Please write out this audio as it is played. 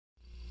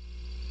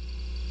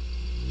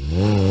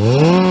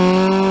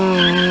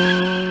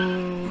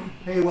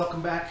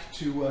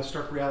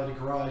Stark Reality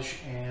Garage,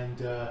 and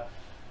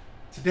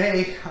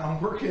today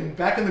I'm working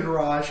back in the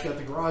garage. Got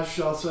the garage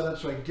all set up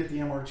so I can get the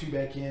MR2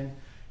 back in,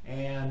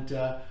 and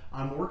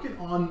I'm working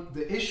on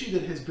the issue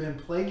that has been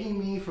plaguing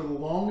me for the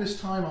longest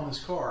time on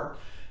this car,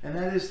 and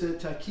that is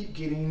that I keep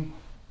getting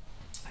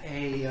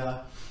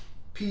a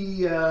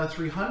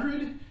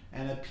P0300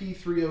 and a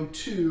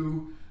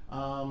P0302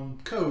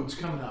 codes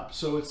coming up.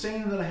 So it's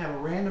saying that I have a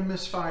random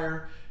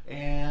misfire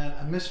and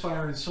a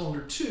misfire in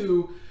cylinder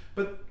 2,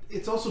 but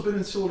it's also been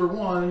in cylinder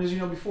 1, and as you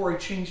know, before I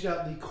changed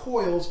out the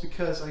coils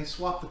because I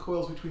swapped the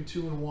coils between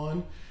 2 and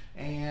 1,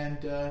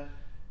 and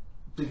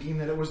thinking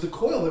that it was the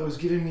coil that was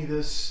giving me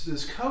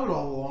this code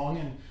all along,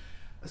 and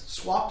I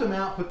swapped them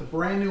out, put the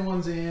brand new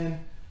ones in.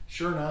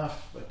 Sure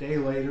enough, a day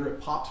later it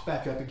pops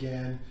back up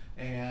again,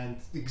 and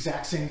the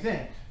exact same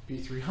thing.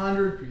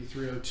 P0300,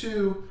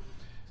 P0302.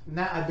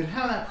 Now I've been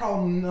having that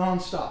problem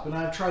non-stop, and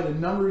I've tried a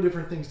number of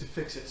different things to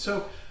fix it.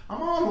 So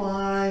I'm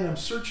online, I'm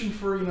searching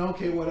for,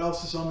 okay, what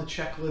else is on the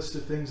checklist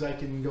of things I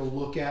can go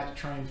look at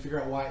to try and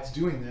figure out why it's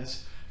doing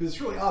this, because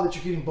it's really odd that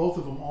you're getting both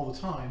of them all the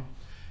time.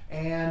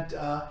 And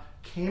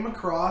came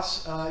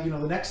across,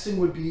 the next thing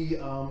would be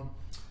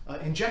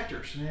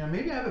injectors.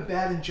 Maybe I have a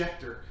bad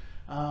injector.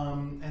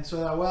 And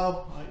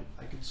so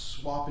I could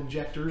swap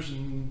injectors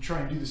and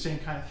try and do the same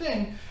kind of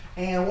thing.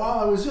 And while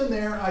I was in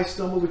there, I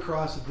stumbled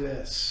across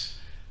this.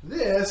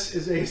 This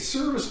is a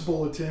service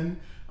bulletin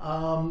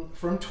from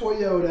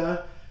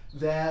Toyota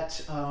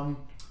that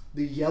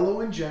the yellow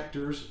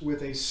injectors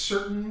with a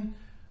certain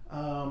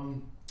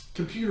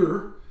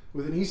computer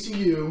with an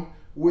ECU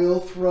will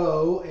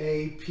throw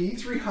a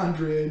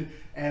P0300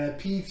 and a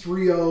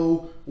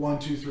P0301,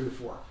 2, 3,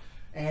 4.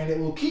 And it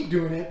will keep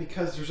doing it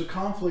because there's a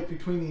conflict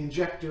between the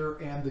injector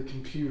and the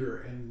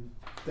computer, and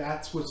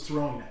that's what's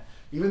throwing it.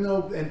 Even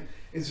though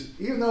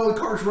the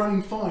car's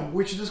running fine,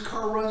 which this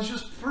car runs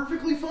just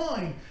perfectly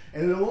fine,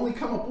 and it'll only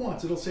come up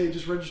once. It'll say it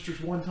just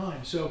registers one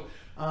time. So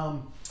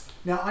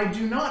now I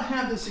do not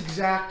have this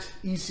exact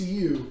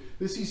ECU.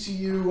 This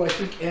ECU I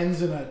think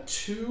ends in a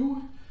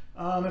 2,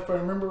 if I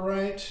remember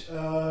right.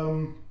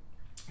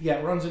 Yeah,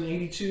 it runs in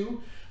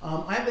 82.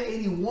 I have the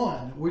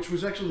 81, which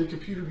was actually the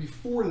computer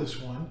before this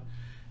one.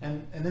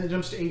 And then it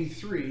jumps to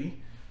 83.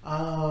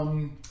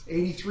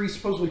 83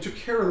 supposedly took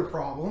care of the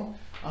problem.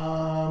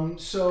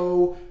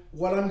 So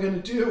what I'm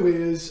going to do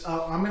is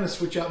I'm going to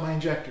switch out my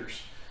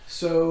injectors.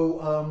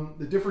 So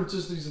the difference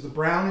is these are the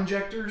brown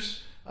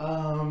injectors.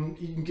 You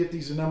can get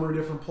these a number of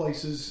different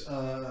places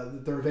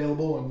that they're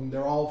available, and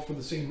they're all for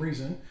the same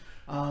reason.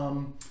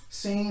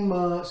 Same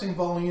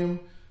volume,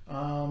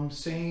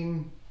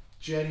 same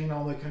jetting,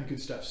 all that kind of good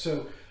stuff.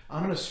 So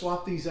I'm going to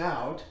swap these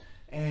out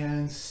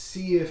and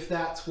see if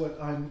that's what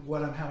I'm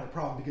having a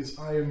problem, because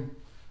I am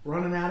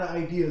running out of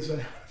ideas on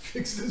how to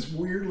fix this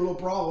weird little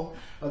problem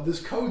of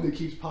this code that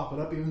keeps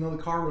popping up even though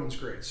the car runs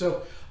great.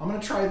 So I'm going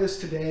to try this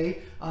today.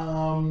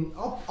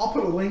 I'll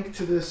put a link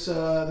to this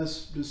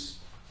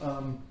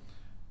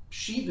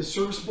sheet, the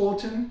service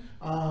bulletin,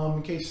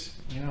 in case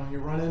you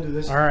run into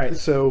this. All right,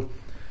 so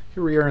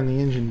here we are in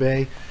the engine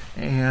bay,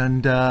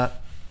 and the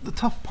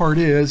tough part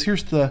is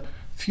here's the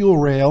fuel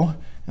rail,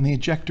 and the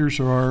ejectors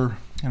are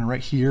kind of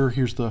right here.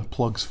 Here's the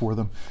plugs for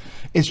them.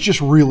 It's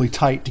just really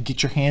tight to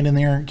get your hand in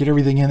there, get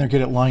everything in there, get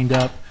it lined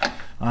up.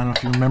 I don't know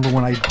if you remember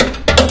when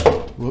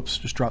whoops,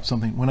 just dropped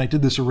something. When I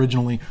did this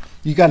originally,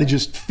 you got to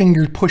just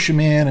finger push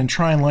them in and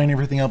try and line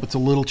everything up. It's a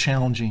little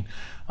challenging.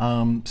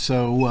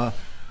 So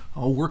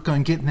I'll work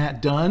on getting that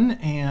done,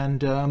 and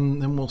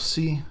then we'll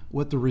see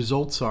what the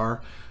results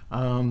are.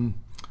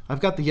 I've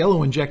got the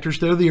yellow injectors.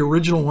 They're the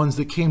original ones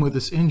that came with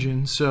this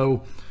engine.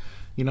 So,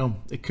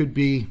 it cocould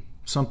be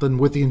something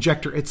with the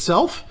injector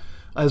itself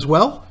as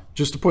well.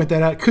 Just to point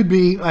that out, it could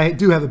be I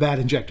do have a bad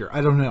injector.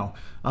 I don't know.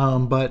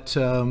 But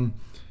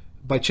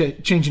by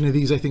changing to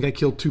these, I think I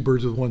killed 2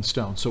 birds with 1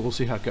 stone. So we'll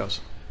see how it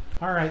goes.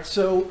 All right,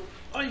 so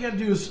all you got to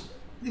do is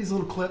these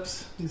little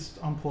clips, these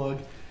unplug.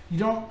 You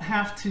don't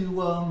have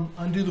to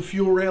undo the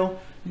fuel rail.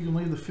 You can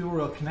leave the fuel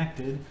rail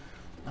connected.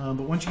 But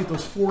once you get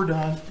those 4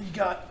 done, you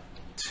got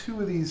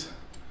 2 of these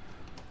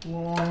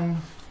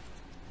long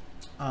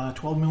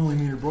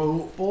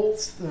 12mm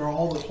bolts that are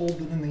all that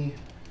hold it in the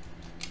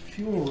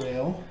fuel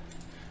rail.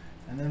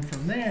 And then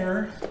from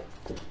there,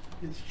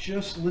 it's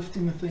just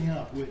lifting the thing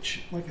up,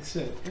 which, like I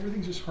said,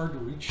 everything's just hard to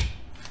reach.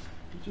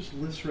 It just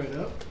lifts right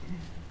up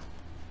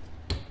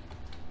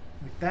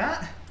like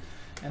that.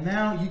 And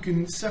now you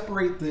can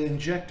separate the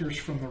injectors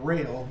from the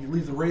rail. You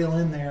leave the rail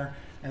in there,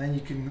 and then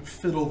you can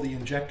fiddle the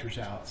injectors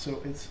out.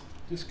 So it's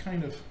just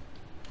kind of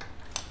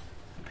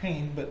a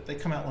pain, but they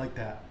come out like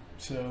that.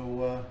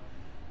 So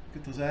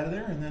get those out of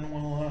there, and then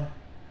we'll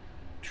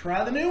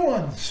try the new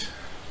ones.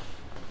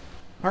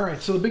 All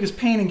right, so the biggest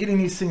pain in getting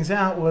these things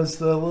out was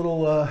the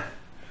little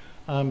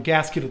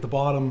gasket at the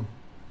bottom,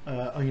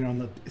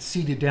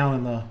 seated down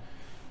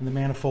in the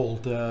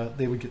manifold.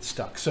 They would get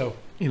stuck. So,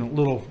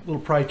 little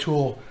pry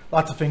tool,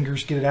 lots of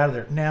fingers, get it out of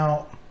there.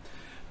 Now,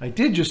 I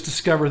did just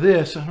discover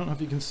this. I don't know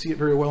if you can see it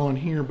very well in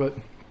here, but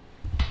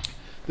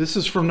this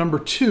is from number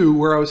 2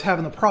 where I was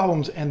having the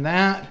problems, and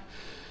that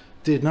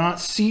did not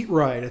seat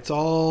right. It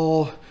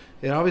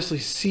obviously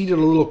seated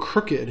a little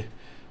crooked,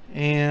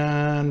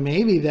 and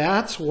maybe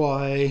that's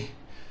why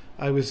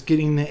I was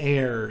getting the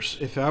errors.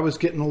 If I was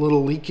getting a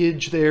little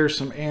leakage there,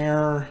 some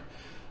air,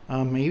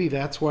 maybe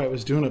that's why it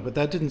was doing it, but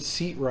that didn't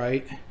seat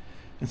right.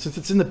 And since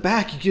it's in the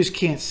back, you just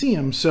can't see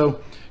them.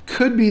 So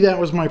could be that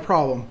was my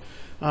problem.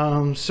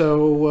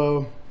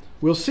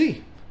 We'll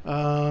see.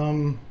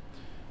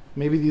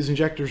 Maybe these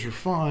injectors are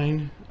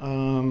fine,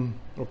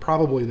 or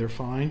probably they're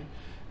fine.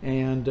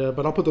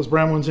 But I'll put those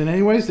brown ones in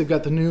anyways. They've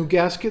got the new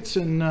gaskets,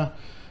 and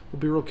we'll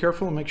be real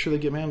careful and make sure they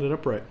get mounted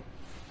up right.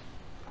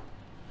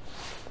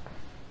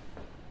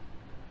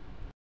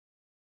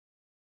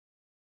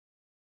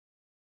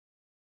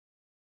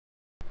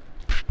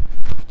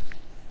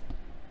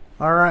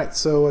 All right,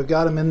 so I've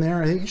got them in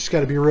there. I think you just got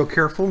to be real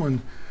careful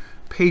and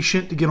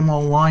patient to get them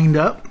all lined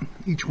up.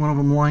 Each one of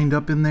them lined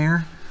up in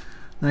there,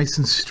 nice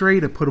and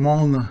straight. I put them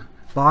all in the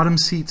bottom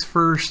seats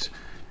first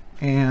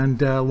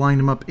and lined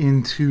them up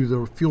into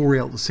the fuel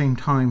rail at the same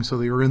time, so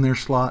they were in their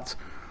slots.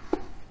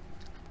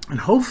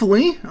 And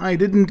hopefully I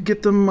didn't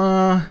get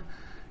them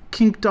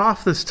kinked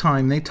off this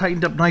time. They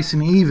tightened up nice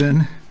and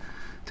even.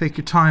 Take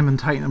your time and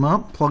tighten them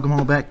up, plug them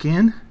all back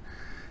in,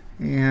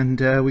 and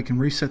we can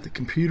reset the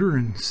computer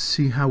and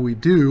see how we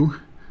do.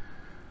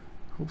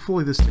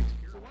 Hopefully this takes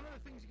care of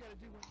it.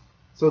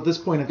 So at this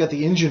point I've got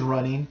the engine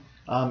running,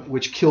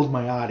 which killed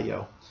my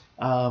audio.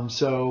 I'm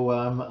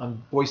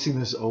voicing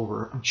this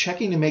over. I'm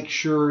checking to make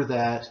sure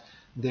that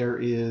there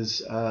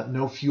is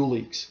no fuel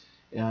leaks.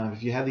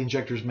 If you have the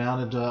injectors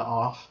mounted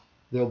off,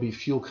 there'll be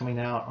fuel coming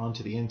out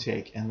onto the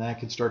intake, and that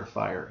could start a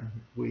fire.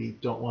 We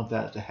don't want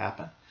that to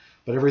happen.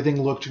 But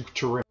everything looked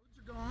terrific.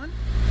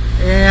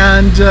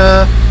 And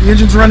the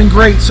engine's running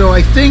great, so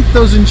I think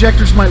those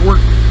injectors might work.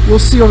 We'll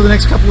see over the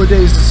next couple of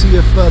days to see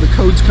if the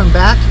codes come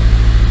back.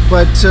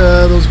 But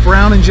those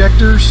brown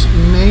injectors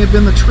may have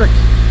been the trick.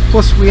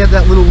 Plus we had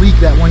that little leak,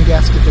 that one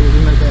gasket that was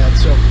in there bad.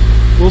 So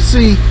we'll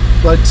see.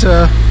 But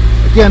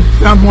again,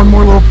 found one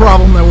more little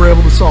problem that we're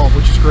able to solve,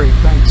 which is great.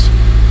 Thanks.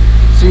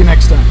 See you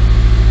next time.